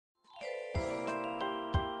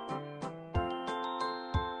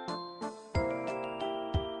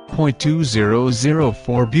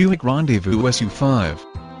2004 Buick Rendezvous SU5.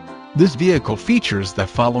 This vehicle features the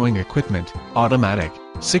following equipment: automatic,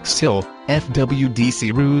 6-hill,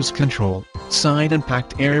 FWD cruise control, side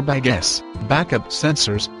impact airbag S, backup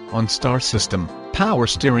sensors, OnStar system, power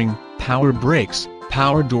steering, power brakes,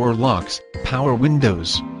 power door locks, power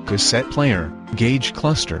windows, cassette player, gauge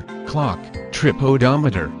cluster, clock, trip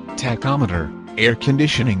odometer, tachometer, air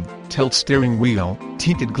conditioning, tilt steering wheel,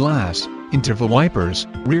 tinted glass, interval wipers,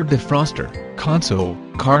 rear defroster, console,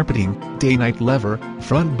 carpeting, day-night lever,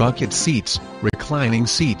 front bucket seats, reclining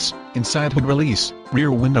seats, inside hood release, rear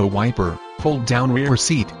window wiper, fold-down rear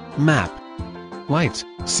seat, map, lights,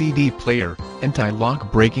 CD player,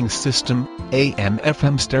 anti-lock braking system,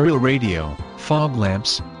 AM/FM stereo radio, fog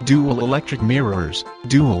lamps, dual electric mirrors,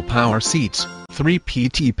 dual power seats, 3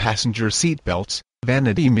 PT passenger seat belts,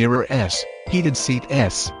 vanity mirror S, heated seat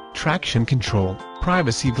S, traction control,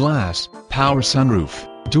 privacy glass, power sunroof,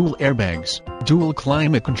 dual airbags, dual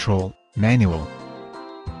climate control, manual,